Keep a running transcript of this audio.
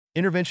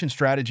Intervention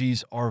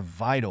strategies are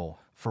vital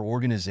for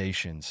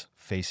organizations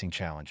facing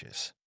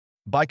challenges.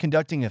 By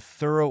conducting a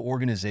thorough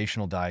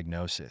organizational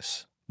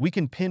diagnosis, we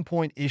can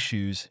pinpoint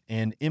issues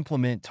and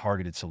implement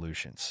targeted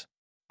solutions.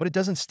 But it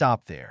doesn't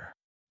stop there.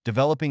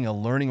 Developing a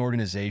learning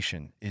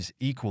organization is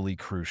equally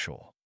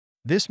crucial.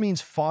 This means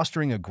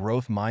fostering a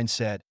growth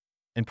mindset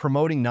and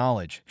promoting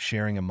knowledge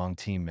sharing among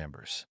team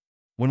members.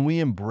 When we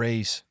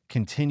embrace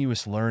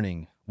continuous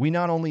learning, we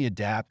not only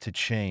adapt to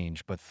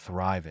change but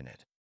thrive in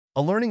it.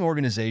 A learning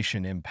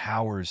organization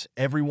empowers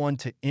everyone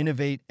to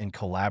innovate and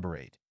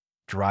collaborate,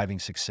 driving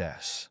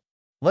success.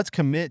 Let's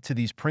commit to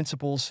these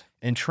principles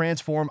and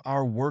transform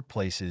our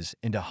workplaces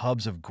into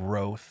hubs of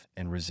growth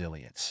and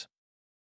resilience.